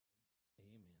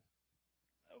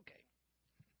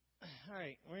All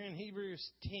right, we're in Hebrews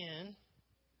 10.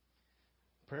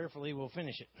 Prayerfully, we'll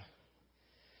finish it.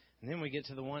 And then we get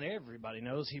to the one everybody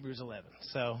knows, Hebrews 11.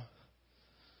 So,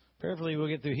 prayerfully, we'll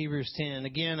get through Hebrews 10.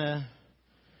 Again,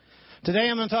 today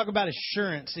I'm going to talk about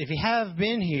assurance. If you have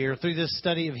been here through this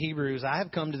study of Hebrews, I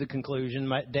have come to the conclusion,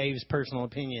 Dave's personal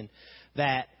opinion,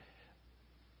 that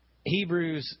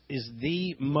Hebrews is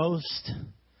the most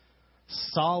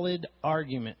solid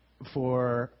argument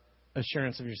for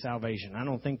assurance of your salvation. I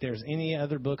don't think there's any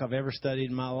other book I've ever studied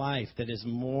in my life that is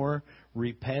more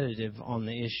repetitive on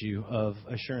the issue of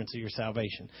assurance of your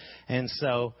salvation. And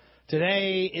so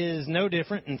today is no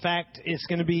different. In fact, it's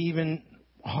going to be even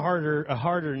harder, a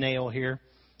harder nail here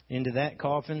into that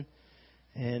coffin.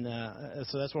 And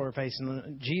so that's what we're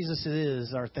facing. Jesus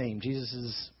is our theme. Jesus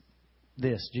is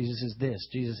this. Jesus is this.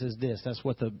 Jesus is this. That's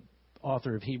what the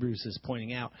author of Hebrews is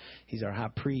pointing out. He's our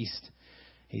high priest.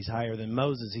 He's higher than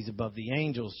Moses. He's above the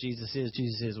angels. Jesus is.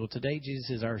 Jesus is. Well, today,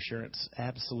 Jesus is our assurance.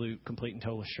 Absolute, complete, and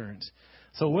total assurance.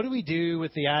 So what do we do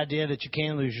with the idea that you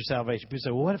can lose your salvation? People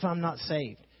say, well, what if I'm not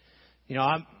saved? You know,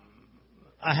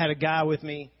 I had a guy with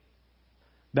me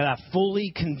that I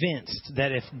fully convinced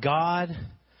that if God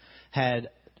had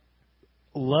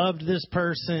loved this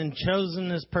person, chosen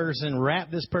this person,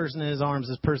 wrapped this person in his arms,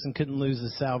 this person couldn't lose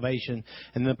his salvation.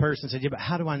 And the person said, yeah, but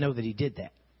how do I know that he did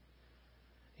that?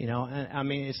 You know, I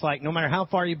mean, it's like no matter how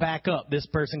far you back up, this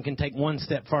person can take one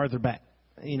step farther back,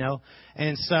 you know.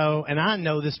 And so, and I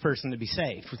know this person to be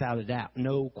saved without a doubt,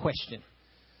 no question.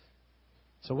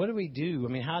 So what do we do?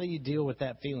 I mean, how do you deal with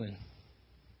that feeling?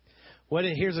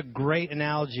 Here's a great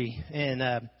analogy. And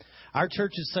our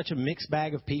church is such a mixed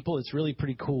bag of people. It's really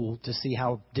pretty cool to see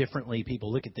how differently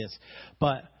people look at this.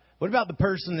 But what about the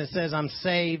person that says, I'm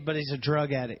saved, but he's a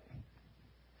drug addict?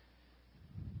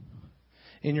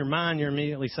 In your mind, you're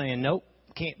immediately saying, nope,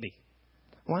 can't be.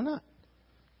 Why not?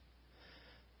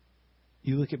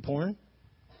 You look at porn.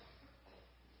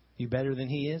 You better than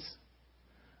he is?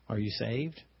 Are you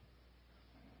saved?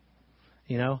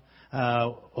 You know,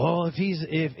 well,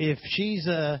 if she's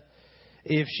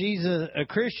a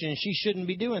Christian, she shouldn't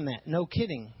be doing that. No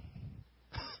kidding.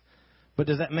 But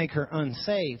does that make her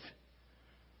unsaved?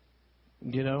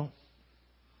 You know.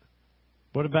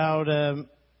 What about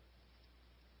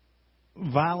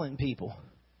violent people?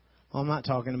 I'm not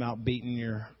talking about beating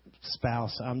your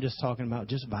spouse. I'm just talking about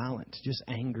just violence, just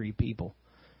angry people.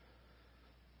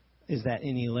 Is that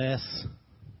any less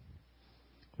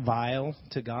vile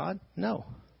to God? No.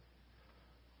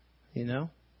 You know?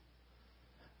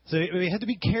 So we have to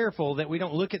be careful that we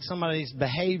don't look at somebody's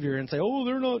behavior and say, oh,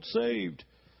 they're not saved.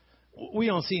 We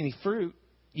don't see any fruit.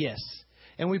 Yes.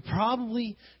 And we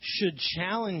probably should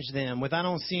challenge them with, I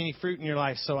don't see any fruit in your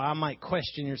life, so I might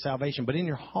question your salvation. But in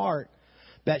your heart,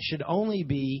 that should only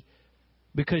be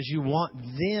because you want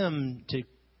them to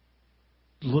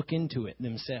look into it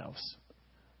themselves.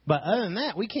 But other than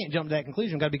that, we can't jump to that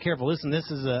conclusion. We've got to be careful. Listen, this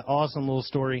is an awesome little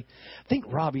story. I think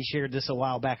Robbie shared this a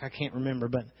while back. I can't remember,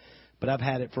 but I've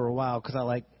had it for a while because I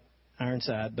like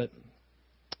Ironside. But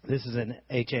this is an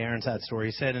H.A. Ironside story.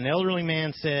 He said, an elderly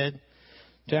man said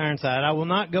to Ironside, I will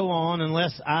not go on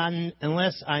unless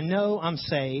I know I'm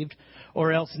saved,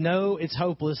 or else know it's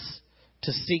hopeless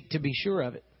to seek to be sure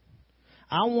of it.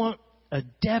 I want a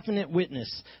definite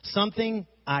witness, something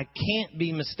I can't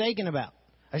be mistaken about.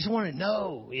 I just want to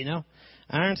know, you know.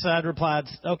 Ironside replied,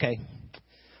 okay,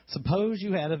 suppose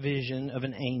you had a vision of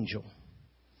an angel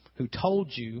who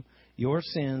told you your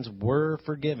sins were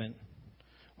forgiven.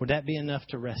 Would that be enough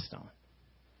to rest on?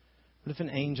 What if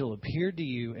an angel appeared to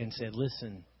you and said,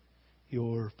 listen,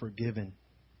 you're forgiven?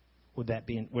 Would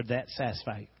that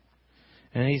satisfy you?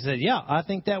 And he said, yeah, I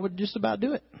think that would just about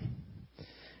do it.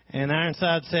 And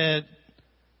Ironside said,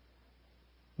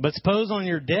 but suppose on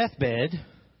your deathbed,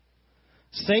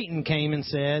 Satan came and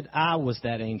said, I was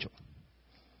that angel.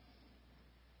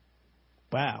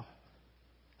 Wow.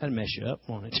 That'd mess you up,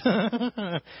 won't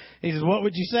it? He says, what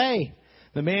would you say?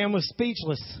 The man was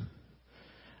speechless.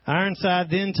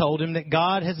 Ironside then told him that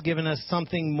God has given us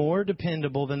something more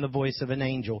dependable than the voice of an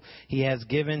angel. He has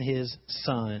given His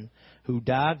Son, who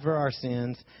died for our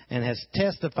sins and has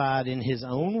testified in His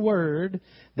own word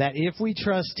that if we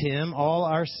trust Him, all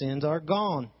our sins are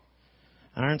gone.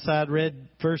 Ironside read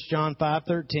 1 John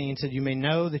 5:13, said, you may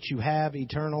know that you have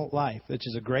eternal life, which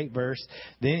is a great verse.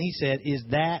 Then he said, is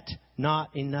that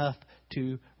not enough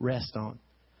to rest on?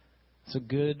 It's a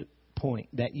good point,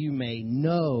 that you may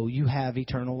know you have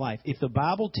eternal life. If the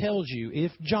Bible tells you,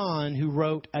 if John, who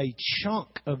wrote a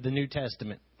chunk of the New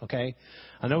Testament, okay,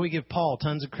 I know we give Paul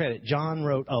tons of credit. John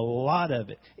wrote a lot of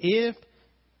it. If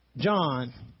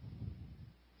John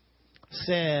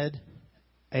said,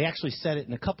 he actually said it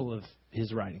in a couple of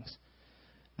his writings,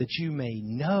 that you may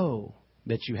know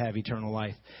that you have eternal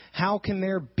life. How can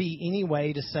there be any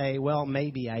way to say, well,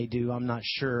 maybe I do, I'm not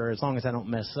sure, as long as I don't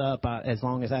mess up, as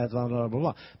long as I blah, blah, blah,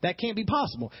 blah. That can't be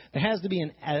possible. There has to be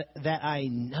that I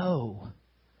know.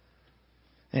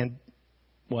 And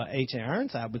what H.A.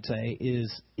 Ironside would say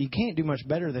is he can't do much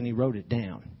better than he wrote it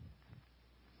down.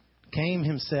 Came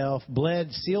himself,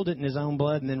 bled, sealed it in his own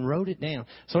blood, and then wrote it down.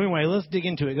 So anyway, let's dig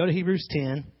into it. Go to Hebrews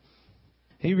 10.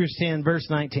 Hebrews 10, verse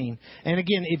 19. And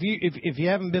again, if you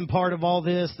haven't been part of all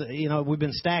this, we've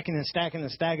been stacking and stacking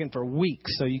and stacking for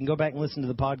weeks. So you can go back and listen to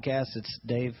the podcast. It's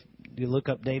Dave. You look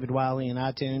up David Wiley in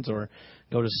iTunes or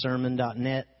go to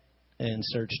sermon.net and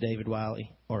search David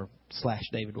Wiley or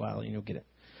 /David Wiley and you'll get it.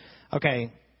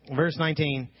 Okay, verse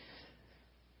 19.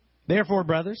 Therefore,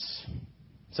 brothers.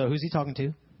 So who's he talking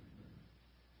to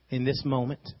in this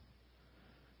moment?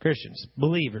 Christians,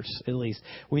 believers, at least.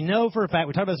 We know for a fact,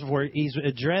 we talked about this before, he's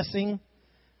addressing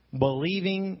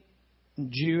believing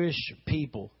Jewish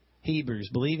people,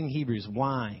 Hebrews, believing Hebrews.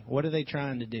 Why? What are they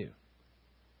trying to do?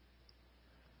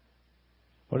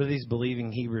 What are these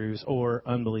believing Hebrews or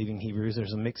unbelieving Hebrews?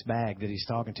 There's a mixed bag that he's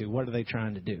talking to. What are they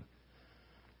trying to do?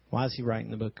 Why is he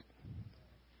writing the book?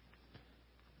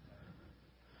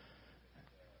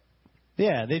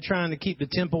 Yeah, they're trying to keep the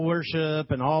temple worship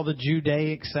and all the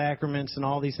Judaic sacraments and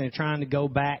all these things, trying to go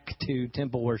back to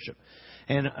temple worship.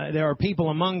 And there are people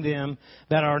among them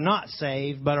that are not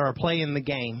saved but are playing the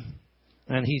game.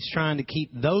 And he's trying to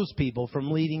keep those people from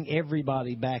leading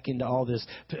everybody back into all this.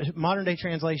 Modern day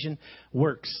translation,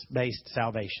 works-based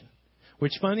salvation.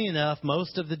 Which, funny enough,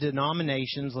 most of the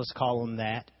denominations, let's call them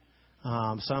that,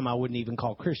 some I wouldn't even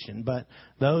call Christian, but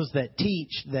those that teach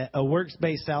that a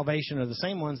works-based salvation are the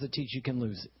same ones that teach you can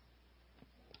lose it,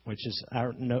 which is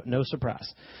no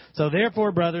surprise. So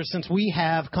therefore, brothers, since we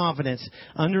have confidence,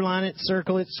 underline it,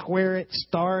 circle it, square it,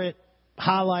 star it,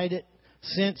 highlight it,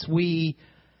 since we,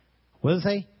 what does it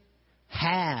say?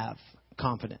 Have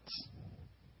confidence.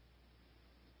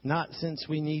 Not since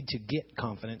we need to get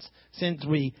confidence. Since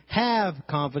we have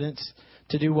confidence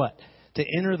to do what? To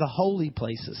enter the holy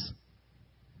places.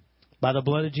 By the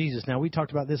blood of Jesus. Now, we talked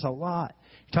about this a lot.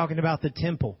 You're talking about the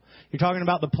temple. You're talking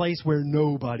about the place where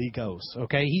nobody goes.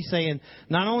 Okay? He's saying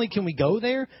not only can we go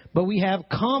there, but we have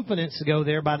confidence to go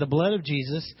there by the blood of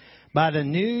Jesus, by the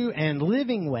new and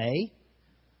living way.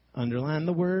 Underline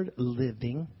the word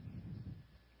living.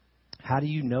 How do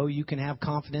you know you can have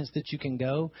confidence that you can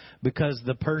go? Because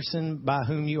the person by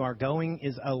whom you are going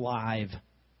is alive.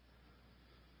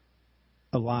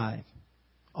 Alive.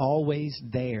 Always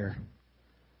there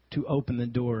to open the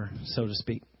door, so to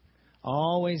speak.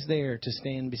 Always there to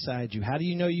stand beside you. How do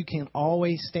you know you can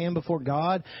always stand before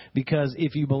God? Because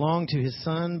if you belong to His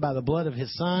Son, by the blood of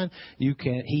His Son,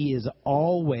 He is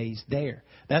always there.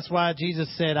 That's why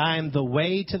Jesus said, I am the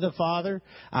way to the Father,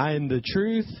 I am the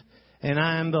truth, and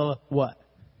I am the what?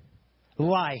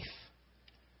 Life.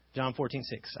 John 14:6.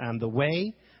 I am the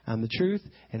way, I'm the truth,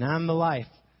 and I'm the life.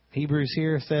 Hebrews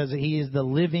here says that He is the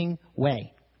living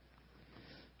way.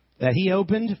 That He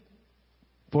opened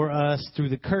for us through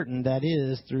the curtain, that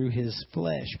is, through His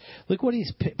flesh. Look what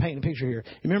He's painting a picture here.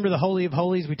 Remember the Holy of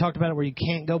Holies? We talked about it where you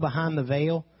can't go behind the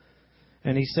veil.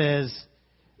 And He says,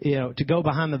 to go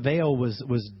behind the veil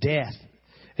was death.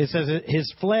 It says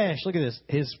His flesh, look at this,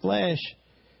 His flesh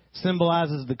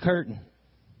symbolizes the curtain.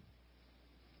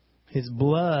 His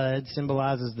blood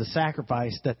symbolizes the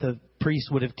sacrifice that the priest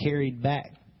would have carried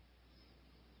back.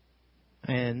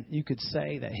 And you could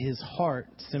say that His heart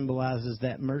symbolizes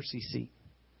that mercy seat.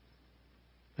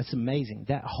 That's amazing.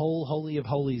 That whole Holy of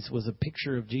Holies was a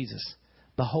picture of Jesus.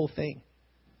 The whole thing.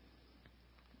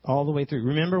 All the way through.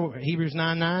 Remember Hebrews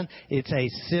 9:9? It's a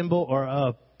symbol or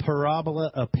a parabola,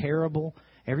 a parable.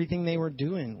 Everything they were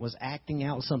doing was acting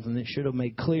out something that should have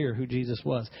made clear who Jesus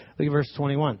was. Look at verse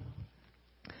 21.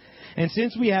 And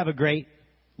since we have a great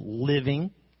living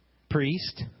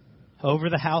priest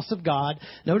over the house of God.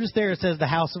 Notice there it says the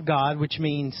house of God, which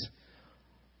means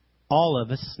all of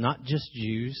us, not just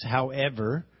Jews.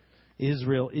 However,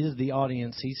 Israel is the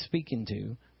audience He's speaking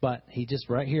to. But He just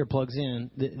right here plugs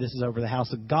in, this is over the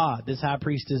house of God. This high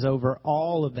priest is over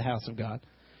all of the house of God.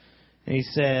 And He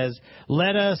says,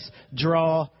 let us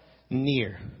draw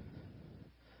near.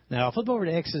 Now, I'll flip over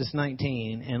to Exodus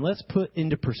 19, and let's put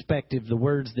into perspective the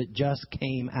words that just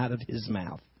came out of His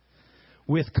mouth.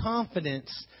 With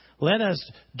confidence, let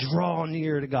us draw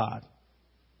near to God.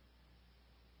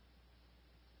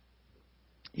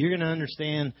 You're going to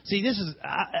understand. See, this is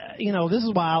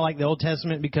why I like the Old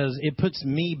Testament, because it puts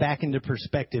me back into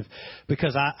perspective.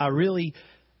 Because I really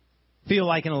feel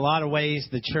like in a lot of ways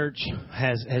the church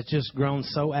has just grown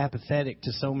so apathetic to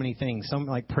so many things. Some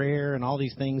like prayer and all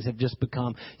these things have just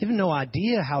become, you have no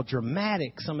idea how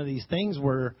dramatic some of these things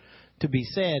were to be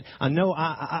said. I know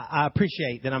I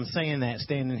appreciate that I'm saying that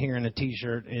standing here in a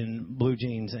t-shirt and blue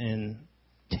jeans and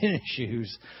tennis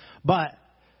shoes. But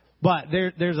what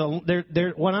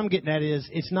I'm getting at is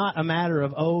it's not a matter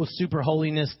of, super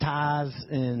holiness ties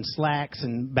and slacks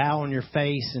and bow on your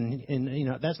face and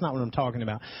that's not what I'm talking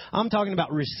about. I'm talking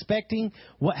about respecting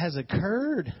what has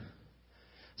occurred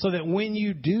so that when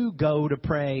you do go to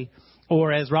pray,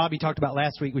 or as Robbie talked about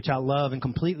last week, which I love and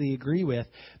completely agree with,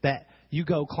 that you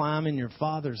go climb in your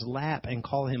Father's lap and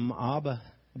call him Abba,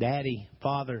 Daddy,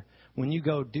 Father. When you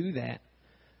go do that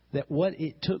what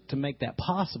it took to make that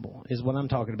possible is what I'm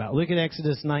talking about. Look at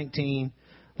Exodus 19.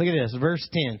 Look at this, verse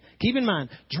 10. Keep in mind,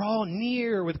 draw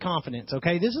near with confidence,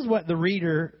 okay? This is what the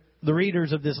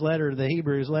readers of this letter, the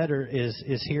Hebrews letter,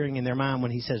 is hearing in their mind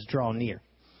when he says draw near.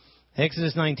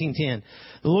 Exodus 19:10.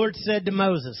 The Lord said to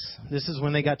Moses, this is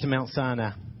when they got to Mount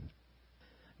Sinai,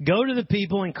 go to the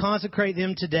people and consecrate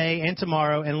them today and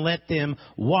tomorrow and let them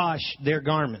wash their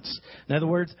garments. In other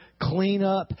words, clean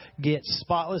up, get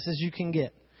spotless as you can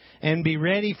get. And be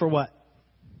ready for what?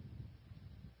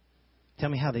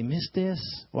 Tell me how they missed this.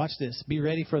 Watch this. Be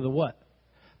ready for the what?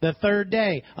 The third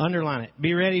day. Underline it.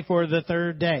 Be ready for the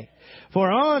third day.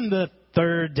 For on the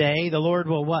third day, the Lord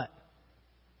will what?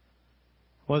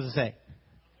 What does it say?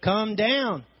 Come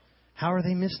down. How are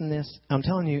they missing this? I'm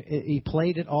telling you, he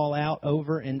played it all out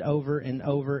over and over and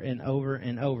over and over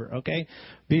and over. Okay?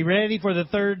 Be ready for the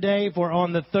third day, for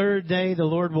on the third day the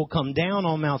Lord will come down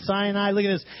on Mount Sinai. Look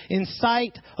at this. In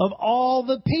sight of all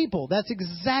the people. That's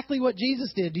exactly what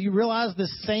Jesus did. Do you realize the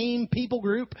same people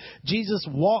group? Jesus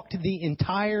walked the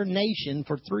entire nation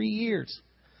for 3 years.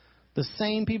 The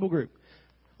same people group.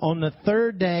 On the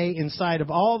third day in sight of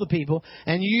all the people,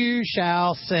 and you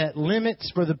shall set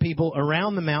limits for the people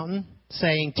around the mountain,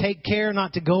 saying, take care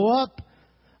not to go up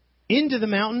into the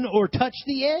mountain or touch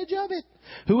the edge of it.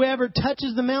 Whoever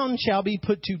touches the mountain shall be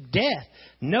put to death.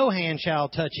 No hand shall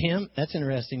touch him. That's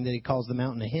interesting that he calls the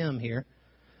mountain a him here.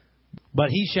 But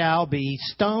he shall be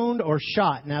stoned or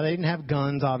shot. Now, they didn't have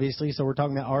guns, obviously, so we're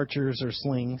talking about archers or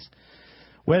slings.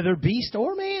 Whether beast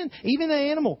or man, even an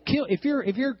animal. Kill. If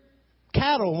your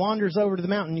cattle wanders over to the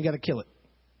mountain, you got to kill it.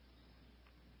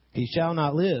 He shall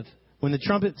not live. When the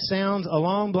trumpet sounds a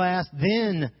long blast,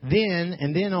 then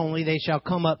and then only they shall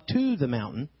come up to the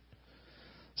mountain.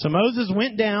 So Moses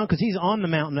went down, because he's on the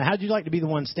mountain. Now, how'd you like to be the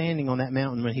one standing on that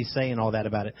mountain when he's saying all that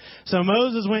about it? So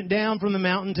Moses went down from the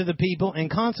mountain to the people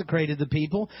and consecrated the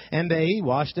people, and they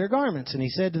washed their garments. And he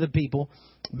said to the people,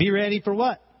 be ready for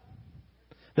what?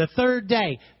 The third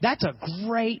day. That's a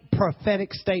great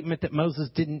prophetic statement that Moses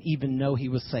didn't even know he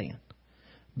was saying.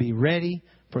 Be ready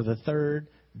for the third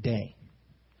day.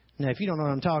 Now, if you don't know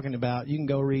what I'm talking about, you can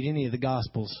go read any of the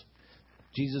Gospels.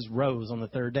 Jesus rose on the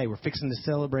third day. We're fixing to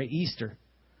celebrate Easter.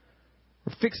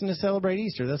 We're fixing to celebrate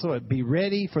Easter. That's what. Be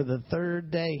ready for the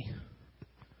third day.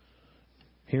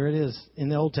 Here it is in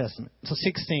the Old Testament. So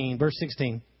 16, verse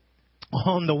 16.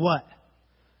 On the what?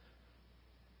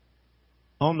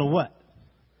 On the what?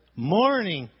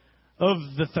 Morning of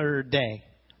the third day.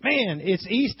 Man, it's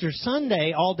Easter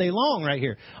Sunday all day long right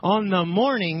here. On the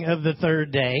morning of the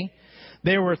third day,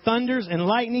 there were thunders and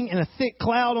lightning and a thick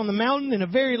cloud on the mountain and a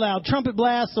very loud trumpet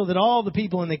blast, so that all the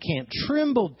people in the camp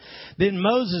trembled. Then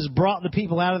Moses brought the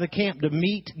people out of the camp to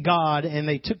meet God, and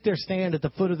they took their stand at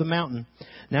the foot of the mountain.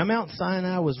 Now Mount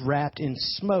Sinai was wrapped in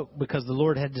smoke because the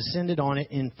Lord had descended on it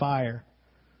in fire.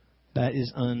 That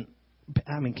is can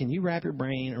you wrap your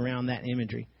brain around that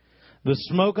imagery? The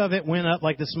smoke of it went up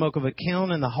like the smoke of a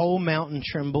kiln, and the whole mountain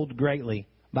trembled greatly,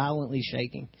 violently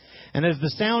shaking. And as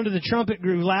the sound of the trumpet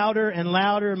grew louder and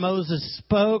louder, Moses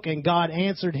spoke, and God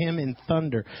answered him in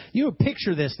thunder. You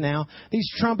picture this now. These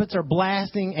trumpets are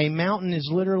blasting. A mountain is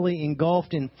literally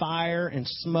engulfed in fire and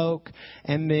smoke.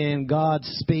 And then God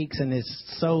speaks, and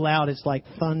it's so loud it's like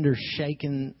thunder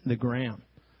shaking the ground.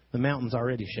 The mountain's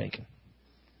already shaking.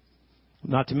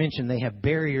 Not to mention they have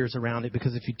barriers around it,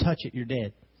 because if you touch it, you're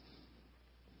dead.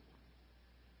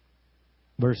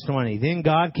 Verse 20, then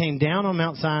God came down on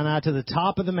Mount Sinai to the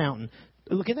top of the mountain.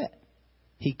 Look at that.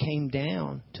 He came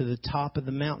down to the top of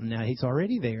the mountain. Now, he's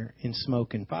already there in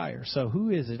smoke and fire. So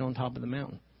who is it on top of the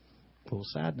mountain? Full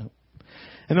side note.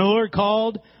 And the Lord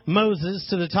called Moses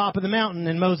to the top of the mountain,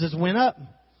 and Moses went up.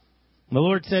 The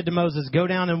Lord said to Moses, go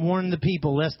down and warn the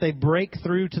people, lest they break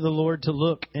through to the Lord to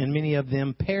look, and many of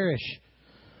them perish.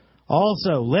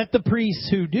 Also, let the priests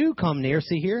who do come near,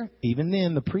 see here, even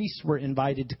then the priests were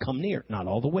invited to come near. Not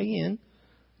all the way in,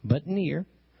 but near.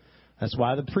 That's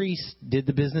why the priests did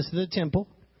the business of the temple.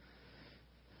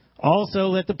 Also,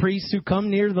 let the priests who come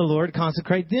near the Lord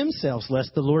consecrate themselves,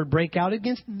 lest the Lord break out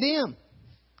against them.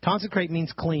 Consecrate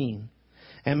means clean.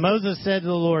 And Moses said to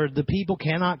the Lord, the people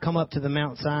cannot come up to the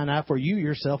Mount Sinai, for you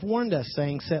yourself warned us,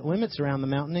 saying, set limits around the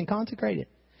mountain and consecrate it.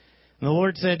 And the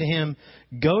Lord said to him,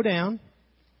 go down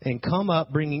and come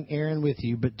up, bringing Aaron with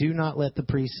you, but do not let the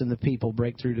priests and the people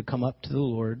break through to come up to the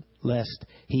Lord, lest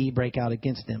he break out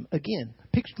against them. Again,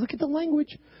 look at the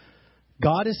language.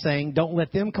 God is saying, don't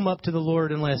let them come up to the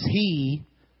Lord unless he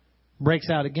breaks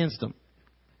out against them.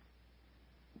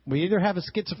 We either have a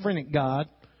schizophrenic God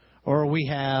or we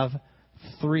have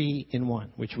 3 in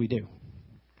 1, which we do.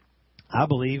 I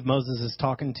believe Moses is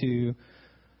talking to,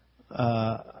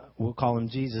 we'll call him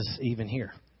Jesus even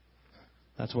here.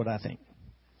 That's what I think.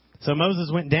 So Moses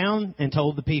went down and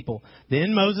told the people.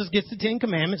 Then Moses gets the 10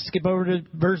 Commandments. Skip over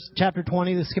to chapter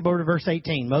 20. Let's skip over to verse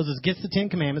 18. Moses gets the 10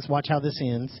 Commandments. Watch how this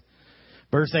ends.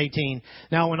 Verse 18.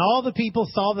 Now when all the people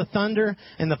saw the thunder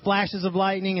and the flashes of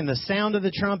lightning and the sound of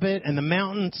the trumpet and the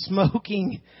mountain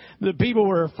smoking, the people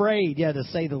were afraid, to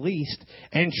say the least,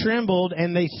 and trembled,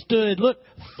 and they stood,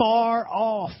 far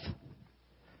off,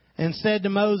 and said to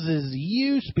Moses,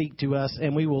 you speak to us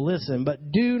and we will listen,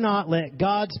 but do not let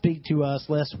God speak to us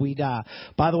lest we die.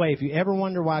 By the way, if you ever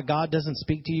wonder why God doesn't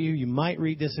speak to you, you might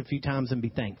read this a few times and be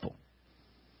thankful.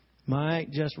 Might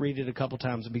just read it a couple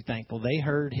times and be thankful. They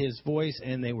heard his voice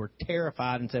and they were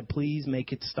terrified and said, please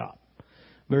make it stop.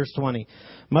 Verse 20.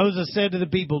 Moses said to the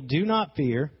people, do not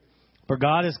fear, for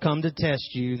God has come to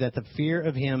test you, that the fear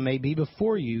of him may be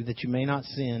before you, that you may not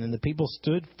sin. And the people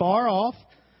stood far off,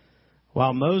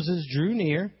 while Moses drew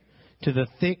near to the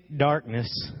thick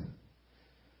darkness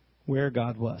where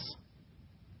God was.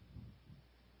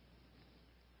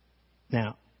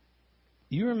 Now,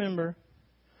 you remember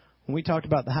when we talked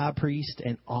about the high priest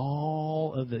and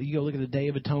all of you go look at the Day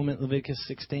of Atonement, Leviticus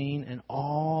 16, and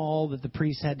all that the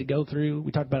priest had to go through.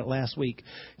 We talked about it last week,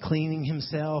 cleaning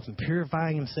himself and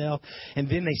purifying himself. And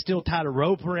then they still tied a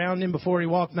rope around him before he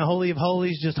walked in the Holy of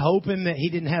Holies, just hoping that he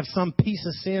didn't have some piece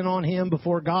of sin on him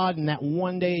before God in that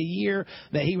one day a year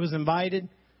that he was invited.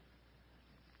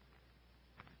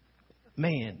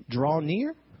 Man, draw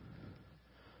near?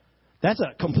 That's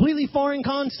a completely foreign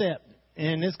concept.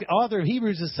 And this author of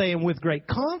Hebrews is saying, with great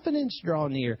confidence, draw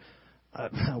near.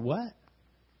 What?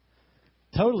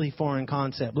 Totally foreign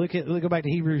concept. Go back to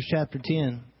Hebrews chapter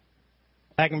 10.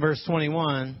 Back in verse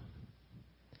 21.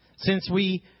 Since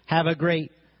we have a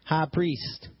great high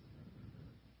priest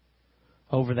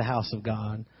over the house of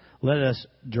God, let us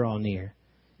draw near.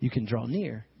 You can draw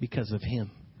near because of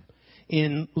him.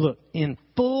 In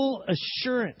full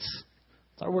assurance.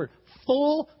 That's our word.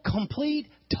 Full, complete,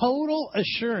 total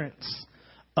assurance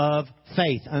of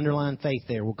faith. Underline faith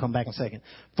there. We'll come back in a second.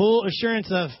 Full assurance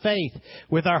of faith,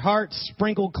 with our hearts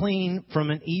sprinkled clean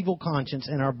from an evil conscience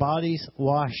and our bodies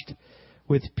washed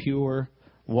with pure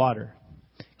water.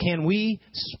 Can we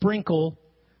sprinkle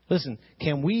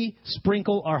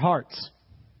our hearts?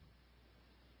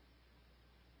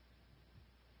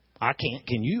 I can't.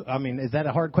 Can you? Is that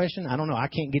a hard question? I don't know. I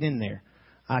can't get in there.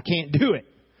 I can't do it.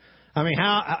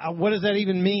 What does that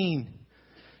even mean?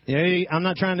 I'm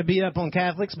not trying to beat up on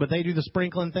Catholics, but they do the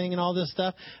sprinkling thing and all this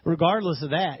stuff. Regardless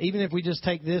of that, even if we just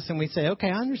take this and we say, okay,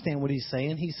 I understand what he's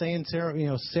saying. He's saying,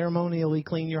 ceremonially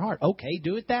clean your heart. Okay,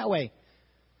 do it that way.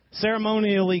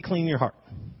 Ceremonially clean your heart.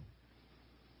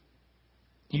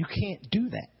 You can't do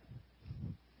that.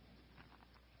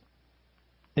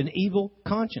 An evil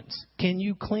conscience. Can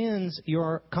you cleanse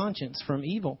your conscience from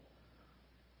evil?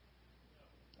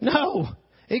 No.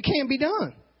 It can't be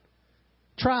done.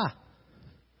 Try.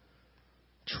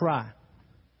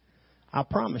 I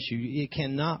promise you, it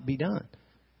cannot be done.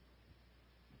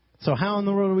 So how in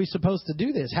the world are we supposed to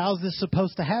do this? How is this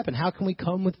supposed to happen? How can we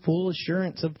come with full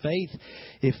assurance of faith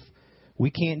if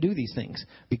we can't do these things?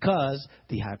 Because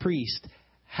the high priest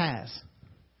has,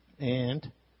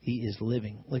 and he is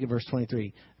living. Look at verse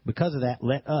 23. Because of that,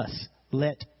 let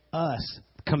us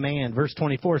command. Verse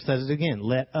 24 says it again.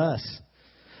 Let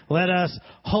us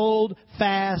hold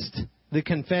fast the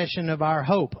confession of our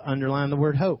hope. Underline the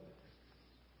word hope.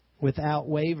 Without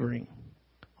wavering.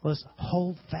 Let's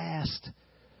hold fast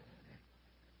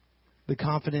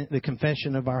the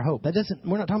confession of our hope.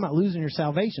 We're not talking about losing your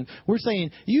salvation. We're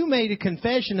saying you made a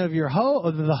confession of your hope,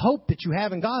 of the hope that you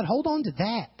have in God. Hold on to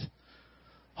that.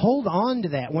 Hold on to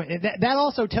that. That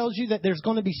also tells you that there's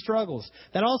going to be struggles.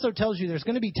 That also tells you there's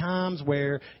going to be times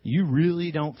where you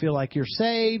really don't feel like you're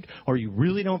saved, or you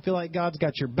really don't feel like God's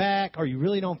got your back, or you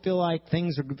really don't feel like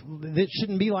it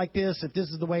shouldn't be like this if this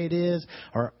is the way it is.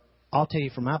 Or I'll tell you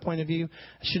from my point of view,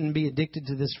 I shouldn't be addicted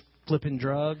to this flipping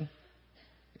drug.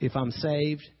 if I'm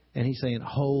saved. And he's saying,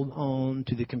 hold on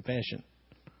to the confession.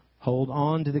 Hold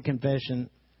on to the confession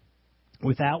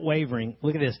without wavering.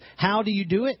 Look at this. How do you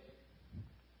do it?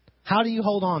 How do you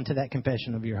hold on to that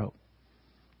confession of your hope?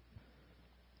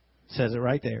 It says it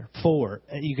right there. For.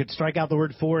 You could strike out the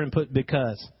word for and put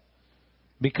because.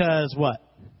 Because what?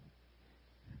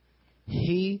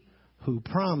 He who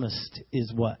promised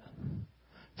is what?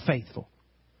 Faithful.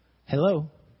 Hello?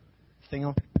 Thing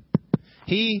on.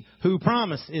 He who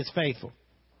promised is faithful.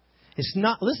 It's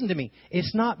not, listen to me,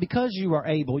 it's not because you are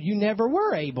able. You never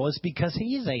were able. It's because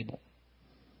He is able.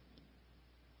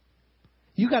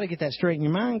 You got to get that straight in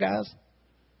your mind, guys.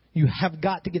 You have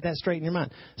got to get that straight in your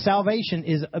mind. Salvation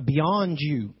is beyond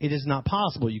you. It is not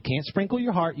possible. You can't sprinkle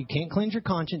your heart. You can't cleanse your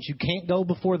conscience. You can't go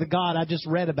before the God I just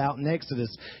read about in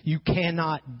Exodus. You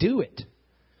cannot do it.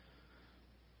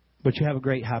 But you have a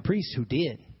great high priest who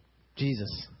did,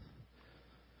 Jesus.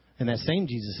 And that same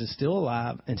Jesus is still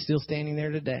alive and still standing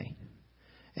there today.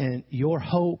 And your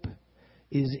hope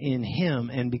is in Him.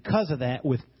 And because of that,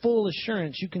 with full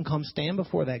assurance, you can come stand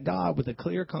before that God with a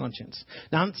clear conscience.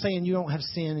 Now, I'm not saying you don't have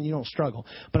sin and you don't struggle.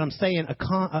 But I'm saying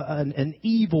an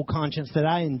evil conscience, that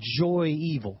I enjoy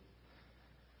evil.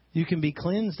 You can be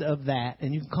cleansed of that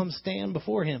and you can come stand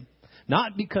before Him.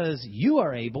 Not because you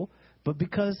are able, but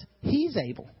because He's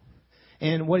able.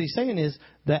 And what He's saying is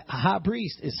that high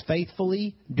priest is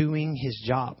faithfully doing his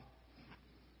job.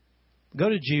 Go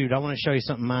to Jude. I want to show you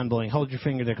something mind-blowing. Hold your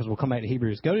finger there because we'll come back to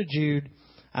Hebrews. Go to Jude.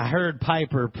 I heard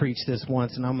Piper preach this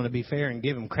once, and I'm going to be fair and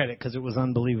give him credit because it was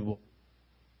unbelievable.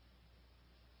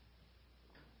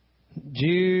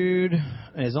 Jude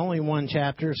is only one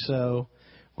chapter, so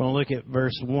we're going to look at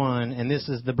verse 1. And this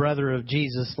is the brother of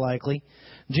Jesus, likely.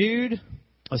 Jude,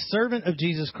 a servant of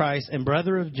Jesus Christ and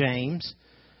brother of James,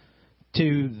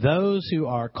 to those who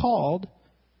are called,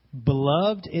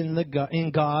 beloved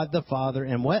in God the Father,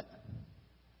 and what?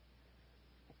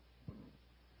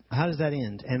 How does that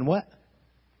end? And what?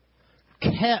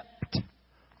 Kept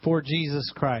for Jesus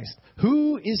Christ.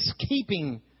 Who is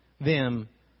keeping them?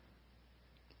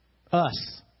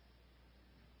 Us.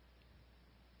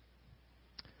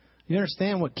 You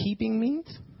understand what keeping means?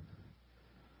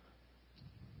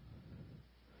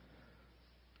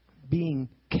 Being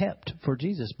kept for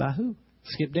Jesus. By who?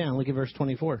 Skip down. Look at verse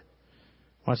 24.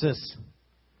 Watch this.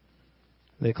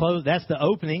 That's the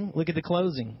opening. Look at the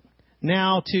closing.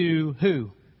 Now to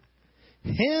who?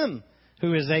 Him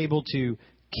who is able to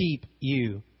keep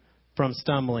you from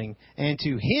stumbling, and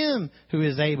to Him who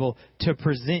is able to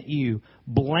present you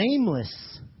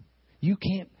blameless. You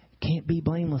can't be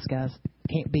blameless, guys.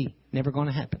 Can't be. Never going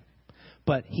to happen.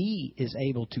 But He is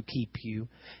able to keep you,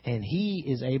 and He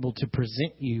is able to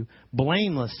present you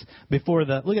blameless before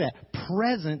the, look at that,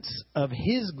 presence of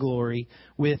His glory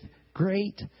with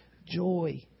great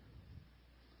joy.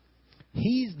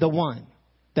 He's the one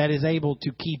that is able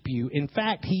to keep you. In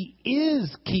fact, He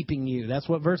is keeping you. That's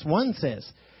what verse 1 says.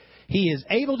 He is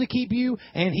able to keep you,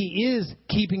 and He is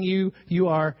keeping you. You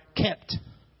are kept.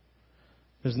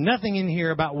 There's nothing in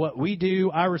here about what we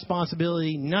do, our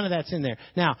responsibility. None of that's in there.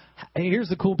 Now, here's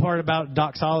the cool part about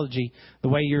doxology, the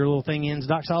way your little thing ends.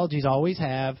 Doxologies always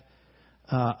have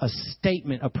a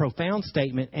statement, a profound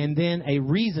statement, and then a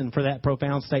reason for that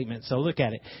profound statement. So look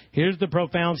at it. Here's the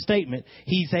profound statement.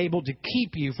 He's able to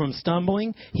keep you from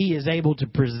stumbling. He is able to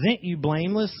present you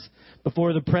blameless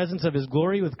before the presence of His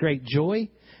glory with great joy.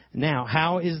 Now,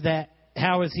 how is that?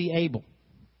 How is He able?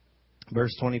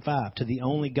 Verse 25, to the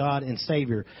only God and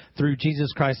Savior through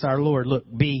Jesus Christ our Lord. Look,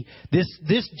 this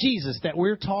Jesus that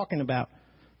we're talking about,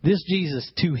 this Jesus,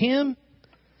 to Him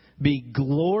be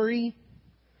glory,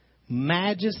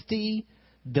 majesty,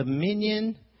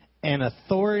 dominion, and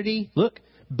authority. Look,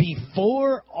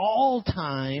 before all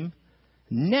time,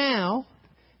 now,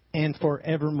 and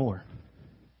forevermore.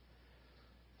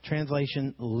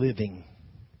 Translation, living.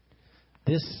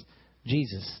 This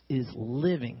Jesus is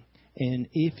living. And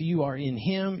if you are in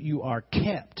Him, you are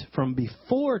kept from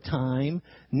before time,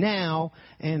 now,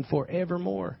 and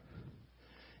forevermore.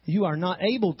 You are not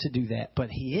able to do that, but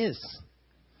He is.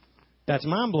 That's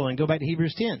mind-blowing. Go back to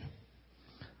Hebrews 10,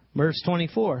 verse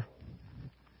 24.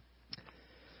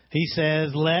 He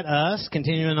says, let us,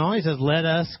 continuing on, he says, let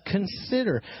us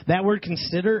consider. That word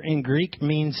consider in Greek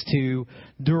means to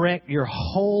direct your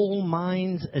whole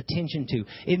mind's attention to.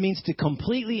 It means to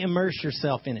completely immerse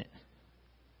yourself in it.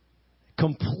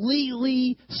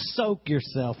 Completely soak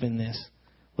yourself in this.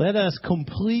 Let us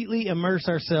completely immerse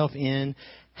ourselves in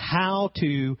how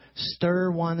to stir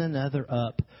one another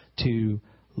up to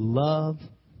love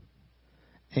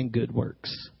and good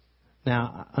works.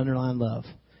 Now, underline love.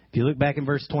 If you look back in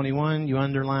verse 21, you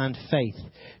underlined faith.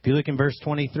 If you look in verse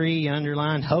 23, you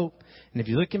underlined hope. And if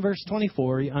you look in verse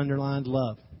 24, you underlined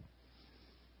love.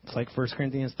 It's like 1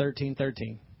 Corinthians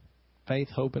 13:13. Faith,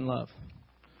 hope, and love.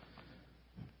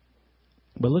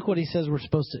 But look what he says we're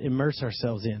supposed to immerse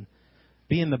ourselves in.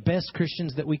 Being the best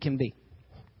Christians that we can be.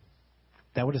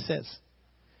 Is that what it says?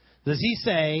 Does he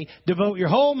say, devote your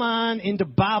whole mind into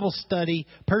Bible study,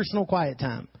 personal quiet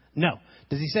time? No.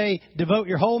 Does he say, devote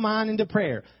your whole mind into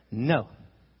prayer? No.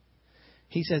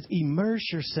 He says, immerse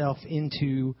yourself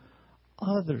into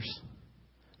others.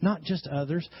 Not just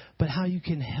others, but how you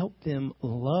can help them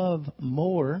love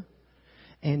more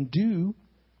and do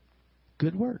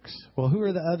good works. Well, who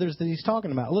are the others that he's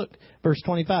talking about? Look, verse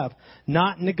 25.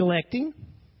 Not neglecting.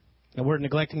 The word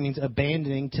neglecting means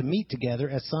abandoning to meet together,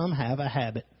 as some have a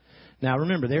habit. Now,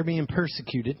 remember, they're being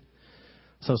persecuted,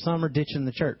 so some are ditching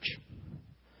the church.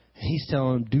 He's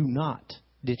telling them, do not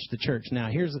ditch the church. Now,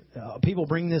 here's people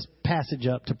bring this passage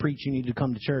up to preach you need to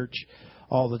come to church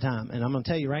all the time. And I'm going to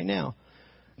tell you right now,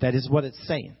 that is what it's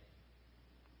saying.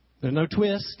 There's no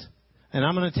twist. And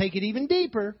I'm going to take it even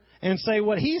deeper and say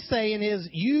what he's saying is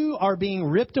you are being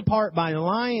ripped apart by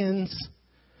lions,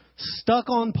 stuck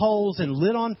on poles and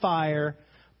lit on fire,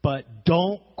 but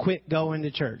don't quit going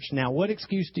to church. Now, what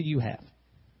excuse do you have?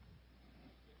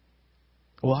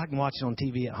 Well, I can watch it on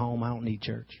TV at home. I don't need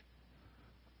church.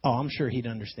 Oh, I'm sure he'd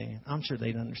understand. I'm sure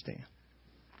they'd understand.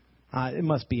 It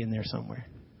must be in there somewhere.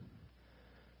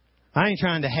 I ain't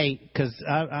trying to hate,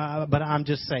 but I'm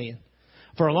just saying.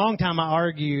 For a long time, I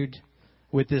argued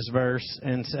with this verse,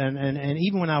 and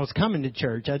even when I was coming to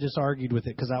church, I just argued with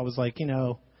it because I was like,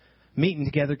 meeting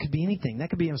together could be anything. That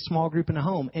could be in a small group in a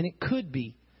home, and it could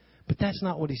be. But that's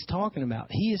not what he's talking about.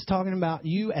 He is talking about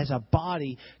you as a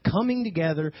body coming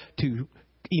together to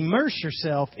immerse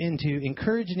yourself into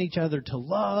encouraging each other to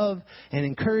love and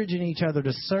encouraging each other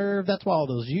to serve. That's why all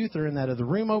those youth are in that other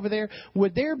room over there.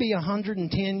 Would there be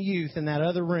 110 youth in that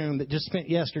other room that just spent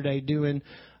yesterday doing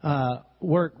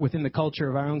work within the culture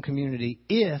of our own community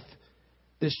if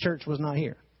this church was not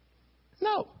here?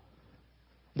 No.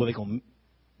 Well, they're going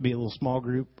to be a little small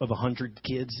group of 100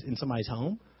 kids in somebody's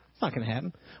home? It's not going to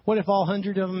happen. What if all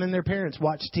 100 of them and their parents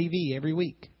watch TV every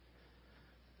week?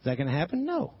 Is that going to happen?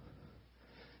 No.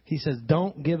 He says,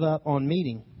 don't give up on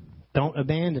meeting. Don't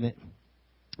abandon it.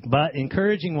 But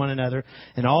encouraging one another,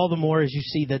 and all the more as you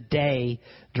see the day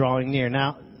drawing near.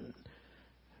 Now,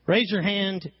 raise your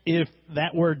hand if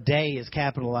that word day is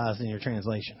capitalized in your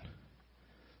translation.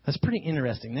 That's pretty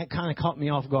interesting. That kind of caught me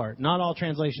off guard. Not all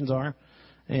translations are.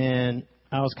 And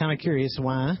I was kind of curious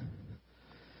why.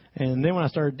 And then when I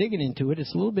started digging into it,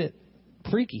 it's a little bit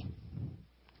freaky.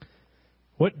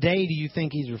 What day do you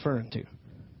think he's referring to?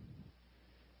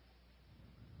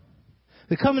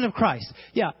 The coming of Christ.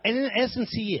 Yeah, and in essence,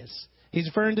 he is. He's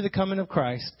referring to the coming of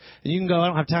Christ. And you can go, I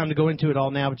don't have time to go into it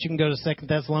all now, but you can go to 2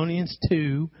 Thessalonians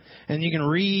 2, and you can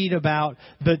read about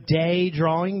the day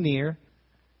drawing near.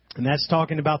 And that's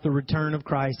talking about the return of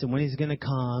Christ and when he's going to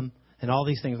come and all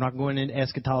these things. I'm not going into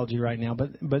eschatology right now,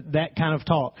 but that kind of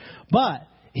talk. But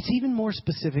it's even more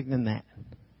specific than that.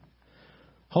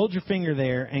 Hold your finger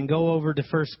there and go over to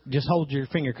just hold your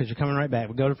finger because you're coming right back.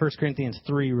 We'll go to 1 Corinthians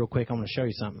 3 real quick. I'm going to show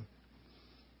you something.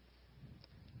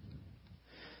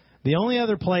 The only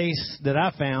other place that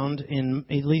I found,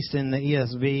 at least in the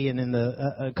ESV and in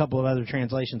a couple of other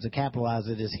translations that capitalize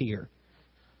it, is here.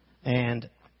 And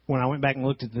when I went back and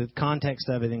looked at the context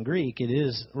of it in Greek, it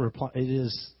is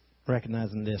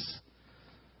recognizing this.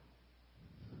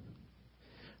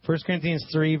 1 Corinthians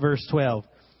 3, verse 12.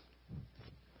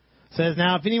 Says,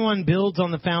 now if anyone builds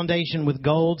on the foundation with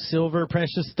gold, silver,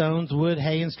 precious stones, wood,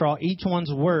 hay, and straw, each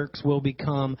one's works will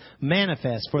become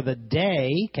manifest. For the day,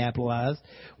 capitalized,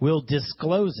 will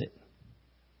disclose it.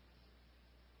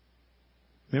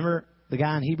 Remember the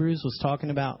guy in Hebrews was talking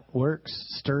about works,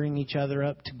 stirring each other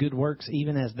up to good works,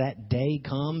 even as that day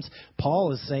comes.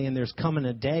 Paul is saying there's coming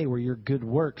a day where your good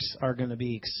works are going to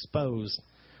be exposed.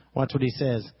 Watch what he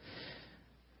says.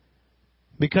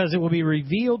 Because it will be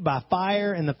revealed by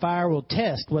fire, and the fire will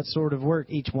test what sort of work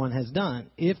each one has done.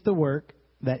 If the work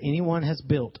that anyone has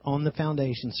built on the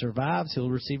foundation survives, he'll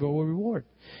receive a reward.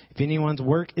 If anyone's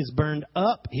work is burned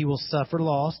up, he will suffer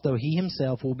loss, though he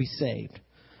himself will be saved.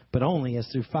 But only as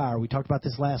through fire. We talked about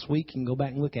this last week. You can go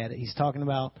back and look at it. He's talking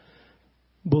about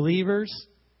believers,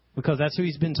 because that's who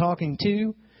he's been talking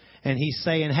to. And he's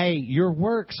saying, hey, your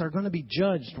works are going to be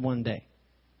judged one day.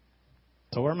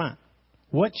 So are mine.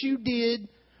 What you did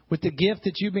with the gift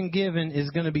that you've been given is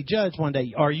going to be judged one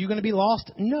day. Are you going to be lost?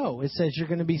 No. It says you're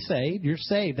going to be saved. You're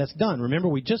saved. That's done. Remember,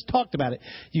 we just talked about it.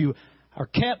 You are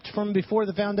kept from before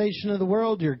the foundation of the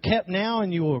world. You're kept now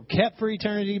and you are kept for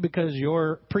eternity because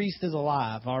your priest is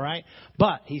alive, all right?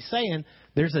 But he's saying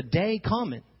there's a day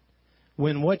coming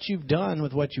when what you've done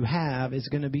with what you have is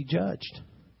going to be judged.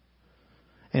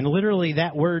 And literally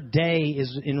that word day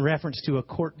is in reference to a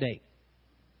court date.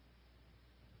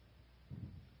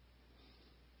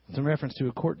 It's in reference to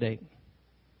a court date.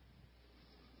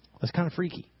 That's kind of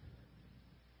freaky.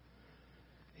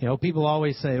 You know, people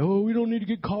always say, oh, we don't need to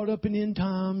get caught up in end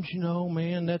times. You know,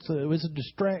 man, it's a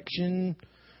distraction,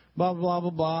 blah, blah,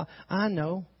 blah, blah. I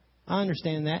know. I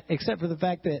understand that, except for the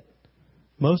fact that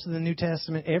most of the New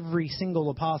Testament, every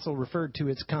single apostle referred to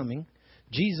its coming.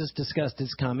 Jesus discussed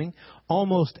its coming.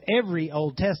 Almost every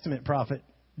Old Testament prophet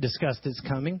discussed its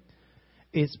coming.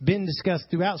 It's been discussed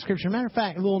throughout Scripture. Matter of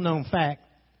fact, a little known fact,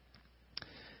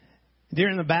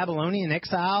 during the Babylonian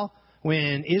exile,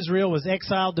 when Israel was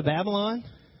exiled to Babylon,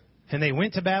 and they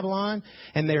went to Babylon,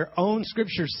 and their own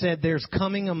Scripture said there's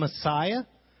coming a Messiah,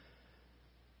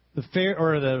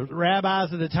 the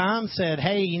rabbis of the time said,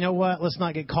 hey, you know what? Let's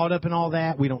not get caught up in all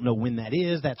that. We don't know when that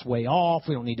is. That's way off.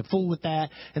 We don't need to fool with that.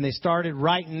 And they started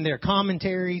writing their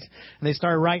commentaries, and they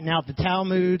started writing out the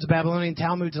Talmuds, Babylonian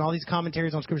Talmuds, and all these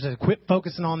commentaries on Scripture. They said, quit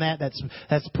focusing on that.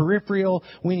 That's peripheral.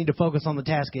 We need to focus on the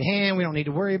task at hand. We don't need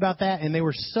to worry about that. And they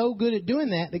were so good at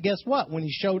doing that guess what? When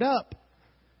he showed up,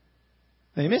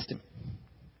 they missed him.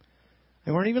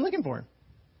 They weren't even looking for him.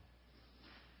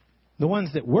 The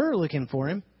ones that were looking for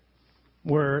him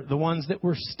were the ones that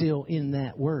were still in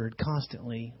that word,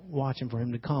 constantly watching for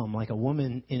him to come, like a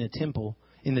woman in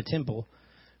the temple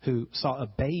who saw a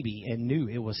baby and knew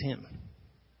it was him.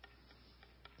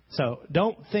 So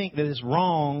don't think that it's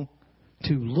wrong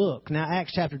to look. Now,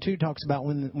 Acts chapter 2 talks about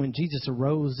when Jesus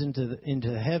arose into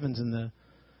the heavens, and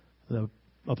the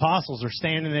apostles are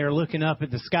standing there looking up at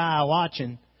the sky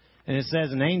watching, and it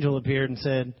says an angel appeared and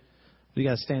said, what are you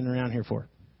guys standing around here for?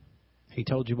 He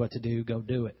told you what to do. Go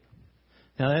do it.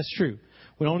 Now, that's true.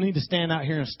 We don't need to stand out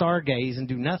here and stargaze and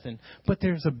do nothing. But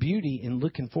there's a beauty in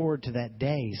looking forward to that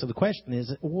day. So the question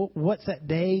is, what's that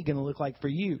day going to look like for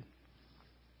you?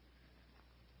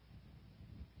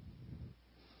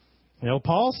 You know,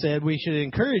 Paul said we should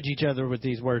encourage each other with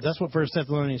these words. That's what 1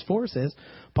 Thessalonians 4 says.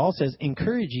 Paul says,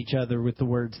 encourage each other with the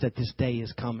words that this day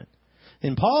is coming.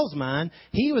 In Paul's mind,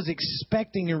 he was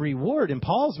expecting a reward. In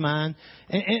Paul's mind,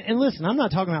 and listen, I'm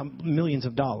not talking about millions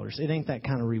of dollars. It ain't that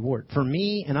kind of reward. For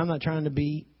me, and I'm not trying to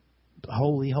be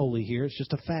holy here. It's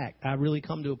just a fact. I really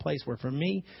come to a place where, for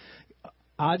me,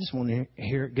 I just want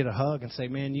to get a hug and say,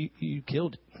 man, you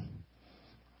killed it.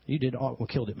 You did all, well,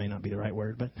 killed it may not be the right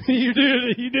word, but you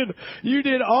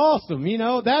did awesome. You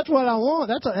know, that's what I want.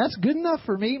 That's good enough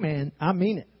for me, man. I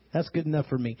mean it. That's good enough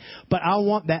for me. But I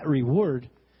want that reward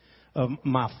of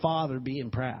my Father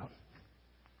being proud.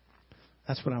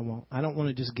 That's what I want. I don't want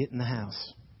to just get in the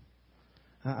house.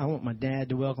 I want my dad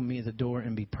to welcome me at the door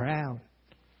and be proud.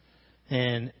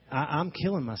 And I'm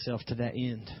killing myself to that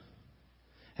end.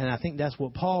 And I think that's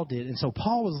what Paul did. And so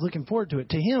Paul was looking forward to it.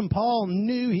 To him, Paul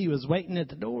knew he was waiting at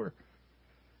the door.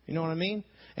 You know what I mean?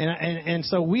 And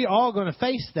so we're all going to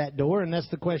face that door. And that's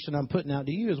the question I'm putting out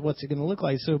to you, is what's it going to look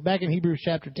like? So back in Hebrews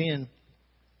chapter 10.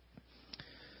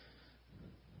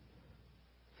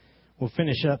 We'll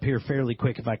finish up here fairly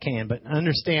quick if I can, but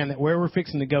understand that where we're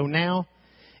fixing to go now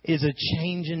is a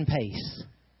change in pace.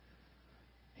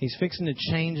 He's fixing to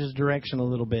change his direction a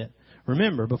little bit.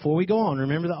 Remember, before we go on,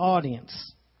 remember the audience.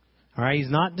 All right, he's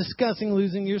not discussing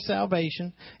losing your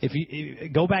salvation. If you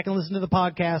go back and listen to the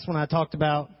podcast when I talked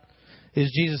about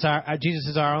Jesus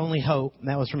is our only hope. And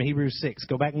that was from Hebrews 6.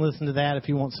 Go back and listen to that if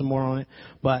you want some more on it.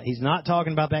 But he's not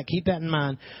talking about that. Keep that in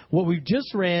mind. What we've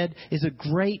just read is a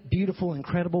great, beautiful,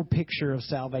 incredible picture of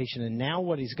salvation. And now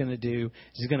what he's going to do is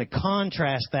he's going to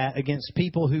contrast that against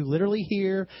people who literally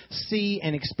hear, see,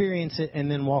 and experience it and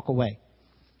then walk away.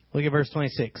 Look at verse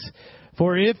 26.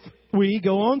 For if we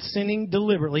go on sinning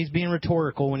deliberately, he's being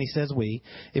rhetorical when he says we.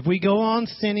 If we go on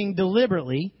sinning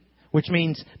deliberately, which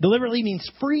means, deliberately means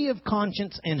free of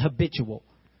conscience and habitual.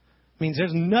 It means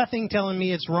there's nothing telling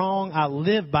me it's wrong. I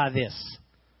live by this.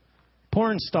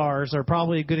 Porn stars are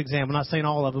probably a good example. I'm not saying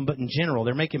all of them, but in general,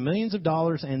 they're making millions of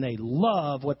dollars and they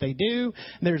love what they do.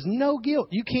 There's no guilt.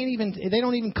 They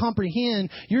don't even comprehend.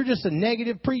 You're just a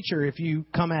negative preacher if you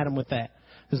come at them with that.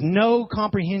 There's no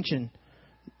comprehension,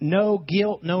 no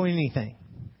guilt, no anything.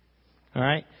 All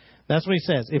right? That's what he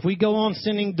says. If we go on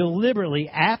sinning deliberately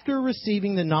after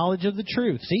receiving the knowledge of the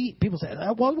truth. See, people say,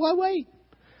 why wait?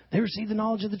 They receive the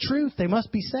knowledge of the truth. They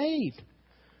must be saved.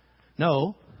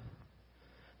 No.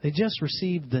 They just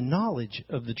received the knowledge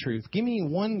of the truth. Give me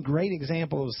one great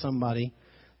example of somebody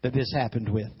that this happened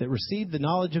with, that received the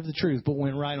knowledge of the truth but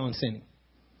went right on sinning.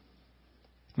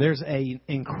 There's an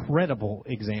incredible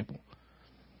example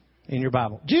in your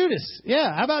Bible. Judas.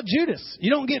 Yeah, how about Judas? You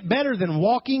don't get better than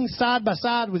walking side by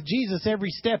side with Jesus every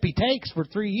step he takes for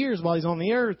 3 years while he's on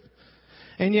the earth.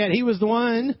 And yet he was the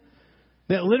one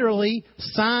that literally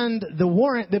signed the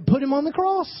warrant that put him on the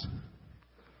cross.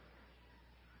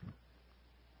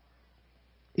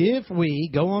 If we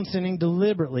go on sinning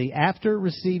deliberately after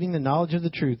receiving the knowledge of the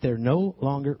truth, there no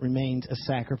longer remains a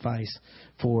sacrifice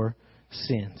for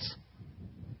sins.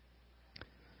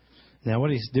 Now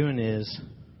what he's doing is,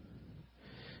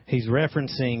 he's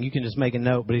referencing, you can just make a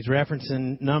note, but he's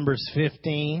referencing Numbers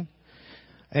 15,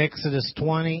 Exodus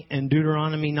 20, and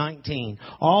Deuteronomy 19,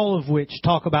 all of which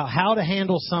talk about how to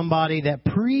handle somebody that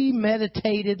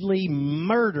premeditatedly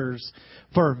murders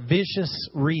for vicious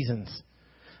reasons.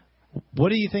 What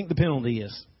do you think the penalty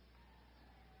is?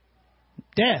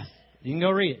 Death. You can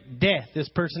go read it. Death. This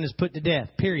person is put to death.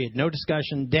 Period. No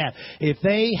discussion. Death. If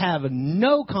they have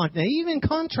no content, even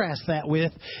contrast that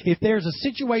with if there's a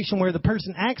situation where the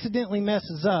person accidentally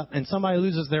messes up and somebody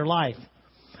loses their life,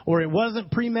 or it wasn't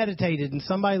premeditated and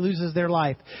somebody loses their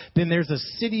life, then there's a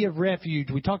city of refuge.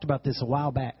 We talked about this a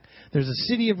while back. There's a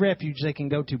city of refuge they can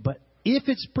go to. But if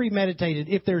it's premeditated,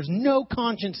 if there's no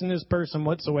conscience in this person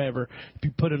whatsoever,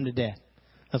 you put them to death.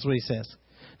 That's what he says.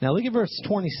 Now look at verse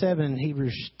 27 in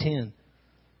Hebrews 10.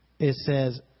 It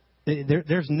says,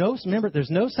 there's no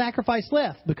sacrifice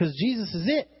left because Jesus is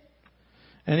it.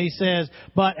 And he says,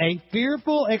 but a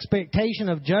fearful expectation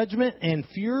of judgment and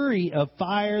fury of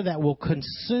fire that will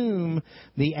consume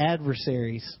the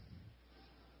adversaries.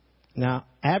 Now,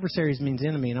 adversaries means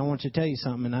enemy, and I want to tell you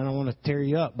something, and I don't want to tear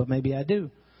you up, but maybe I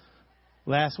do.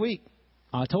 Last week,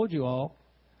 I told you all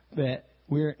that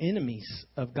we're enemies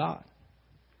of God.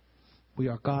 We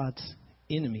are God's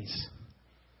enemies.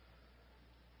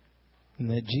 And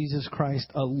that Jesus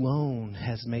Christ alone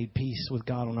has made peace with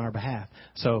God on our behalf.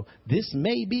 So this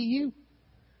may be you.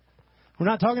 We're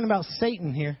not talking about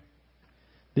Satan here.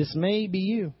 This may be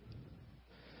you.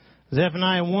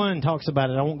 Zephaniah 1 talks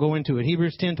about it. I won't go into it.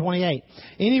 Hebrews 10:28.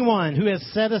 Anyone who has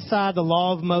set aside the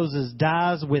law of Moses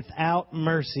dies without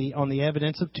mercy on the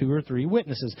evidence of 2 or 3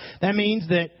 witnesses. That means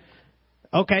that,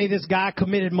 okay, this guy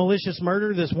committed malicious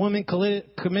murder, this woman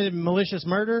committed malicious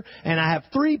murder, and I have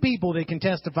 3 people that can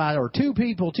testify, or 2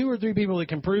 or 3 people that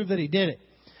can prove that he did it.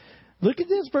 Look at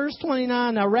this, verse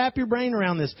 29. Now wrap your brain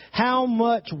around this. How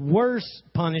much worse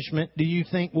punishment do you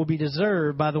think will be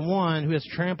deserved by the one who has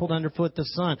trampled underfoot the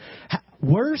Son?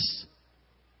 Worse?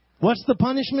 What's the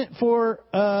punishment for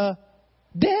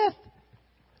death?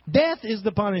 Death is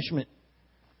the punishment.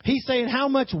 He's saying how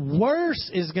much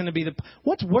worse is going to be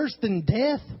what's worse than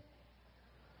death?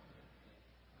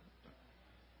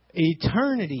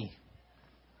 Eternity.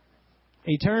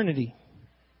 Eternity.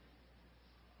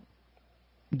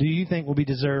 Do you think will be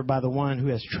deserved by the one who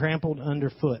has trampled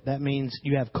underfoot? That means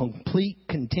you have complete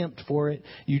contempt for it.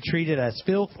 You treat it as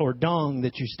filth or dung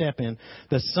that you step in.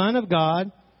 The Son of God,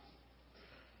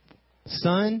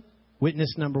 Son,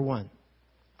 witness number 1.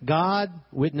 God,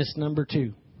 witness number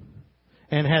 2.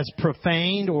 And has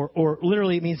profaned, or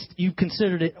literally it means you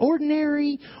considered it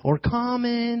ordinary or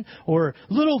common or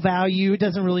little value. It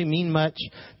doesn't really mean much.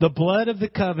 The blood of the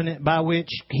covenant by which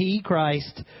he,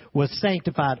 Christ, was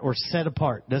sanctified or set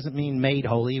apart. Doesn't mean made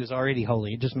holy. He was already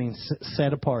holy. It just means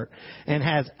set apart. And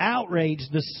has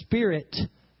outraged the Spirit,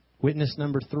 witness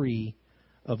number 3,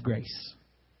 of grace.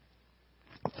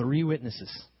 3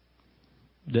 witnesses.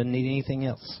 Doesn't need anything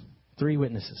else. 3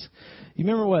 witnesses. You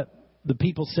remember what the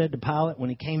people said to Pilate when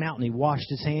he came out and he washed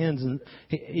his hands and,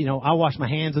 I wash my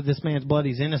hands of this man's blood.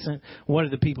 He's innocent. What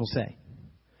did the people say?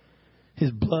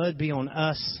 His blood be on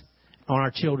us, on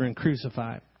our children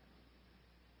crucified.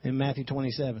 In Matthew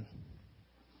 27.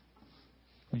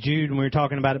 Jude, when we were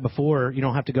talking about it before, you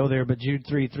don't have to go there, but Jude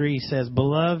 3:3 says,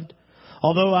 Beloved,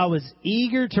 although I was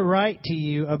eager to write to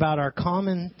you about our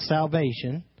common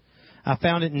salvation, I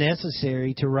found it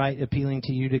necessary to write appealing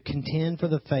to you to contend for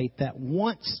the faith that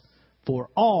once for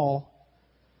all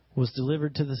was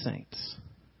delivered to the saints.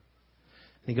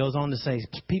 And he goes on to say,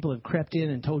 people have crept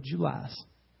in and told you lies.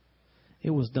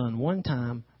 It was done one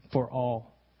time for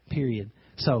all, period.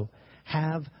 So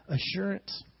have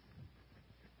assurance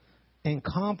and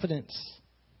confidence,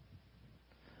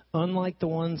 unlike the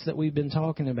ones that we've been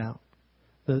talking about.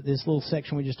 This little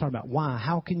section we just talked about. Why?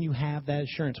 How can you have that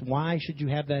assurance? Why should you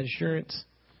have that assurance?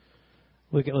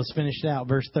 Let's finish it out.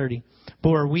 Verse 30.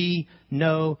 For we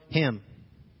know him.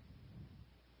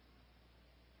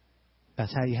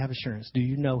 That's how you have assurance. Do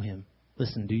you know him?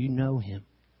 Listen, do you know him?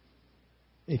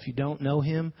 If you don't know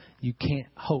him, you can't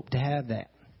hope to have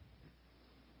that.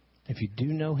 If you do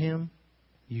know Him,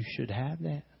 you should have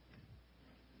that.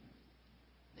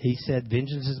 He said,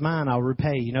 vengeance is mine, I'll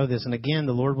repay. You know this. And again,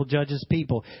 the Lord will judge His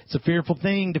people. It's a fearful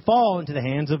thing to fall into the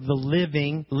hands of the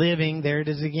living, there it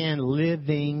is again,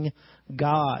 living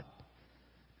God.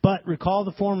 But recall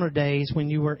the former days when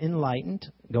you were enlightened.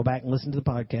 Go back and listen to the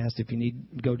podcast if you need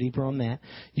to go deeper on that.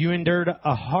 You endured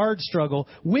a hard struggle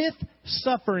with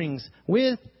sufferings.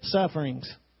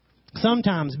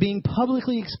 Sometimes being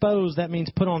publicly exposed, that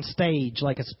means put on stage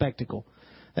like a spectacle.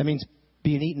 That means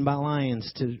being eaten by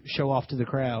lions to show off to the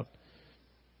crowd.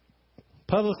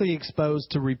 Publicly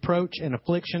exposed to reproach and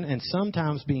affliction, and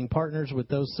sometimes being partners with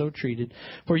those so treated.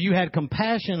 For you had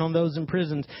compassion on those in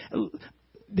prisons.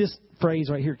 This phrase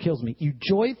right here kills me. You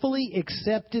joyfully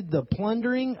accepted the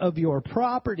plundering of your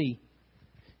property.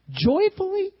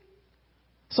 Joyfully?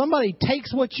 Somebody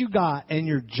takes what you got and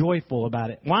you're joyful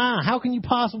about it. Why? How can you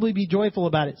possibly be joyful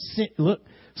about it?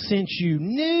 Since you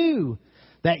knew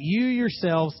that you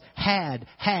yourselves had,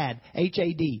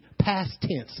 H-A-D, past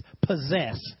tense,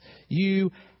 possess.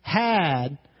 You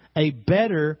had a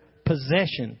better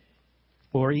possession,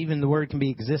 or even the word can be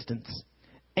existence,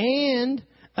 and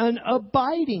an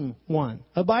abiding one.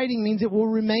 Abiding means it will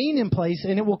remain in place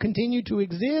and it will continue to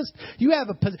exist. You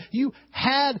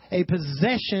had a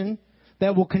possession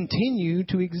that will continue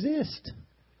to exist.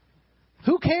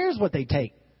 Who cares what they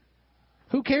take?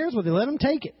 Who cares what they let them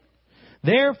take it?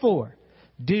 Therefore,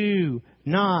 do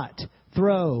not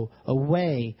throw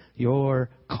away your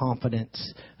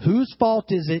confidence. Whose fault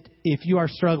is it if you are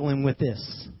struggling with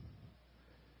this?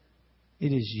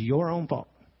 It is your own fault.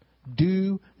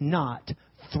 Do not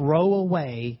throw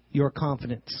away your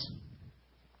confidence,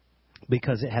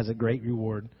 because it has a great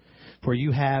reward. For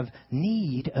you have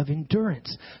need of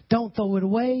endurance. Don't throw it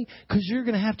away, because you're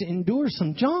going to have to endure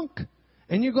some junk.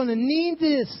 And you're going to need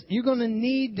this. You're going to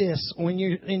need this when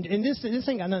you're... And this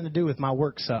ain't got nothing to do with my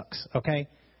work sucks, okay?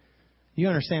 You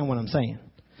understand what I'm saying.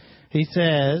 He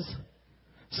says,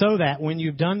 so that when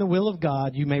you've done the will of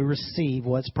God, you may receive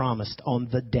what's promised on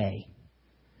the day.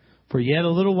 For yet a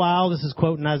little while, this is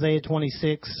quoting Isaiah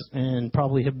 26 and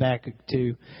probably Habakkuk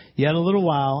 2. Yet a little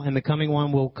while, and the coming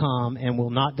one will come and will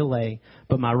not delay.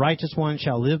 But my righteous one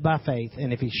shall live by faith,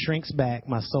 and if he shrinks back,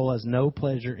 my soul has no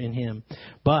pleasure in him.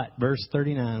 But, verse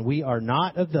 39, we are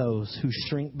not of those who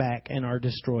shrink back and are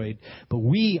destroyed, but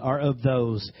we are of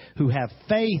those who have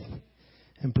faith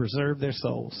and preserve their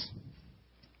souls.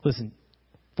 Listen,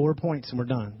 4 points and we're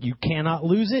done. You cannot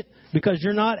lose it because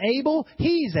you're not able.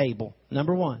 He's able.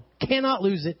 Number one. Cannot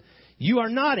lose it. You are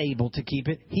not able to keep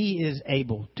it. He is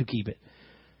able to keep it.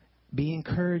 Be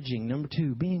encouraging. Number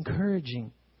two. Be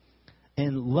encouraging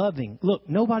and loving. Look,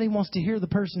 nobody wants to hear the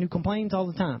person who complains all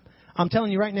the time. I'm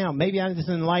telling you right now, maybe I'm just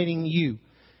enlightening you.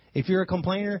 If you're a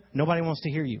complainer, nobody wants to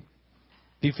hear you.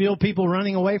 If you feel people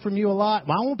running away from you a lot,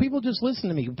 why won't people just listen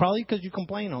to me? Probably because you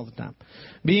complain all the time.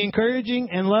 Be encouraging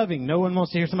and loving. No one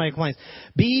wants to hear somebody complain.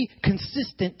 Be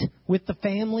consistent with the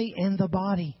family and the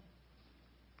body.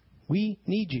 We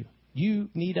need you. You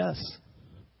need us.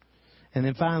 And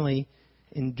then finally,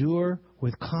 endure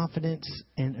with confidence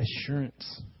and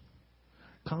assurance.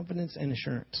 Confidence and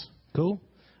assurance. Cool?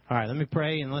 All right, let me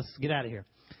pray and let's get out of here.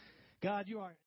 God, you are...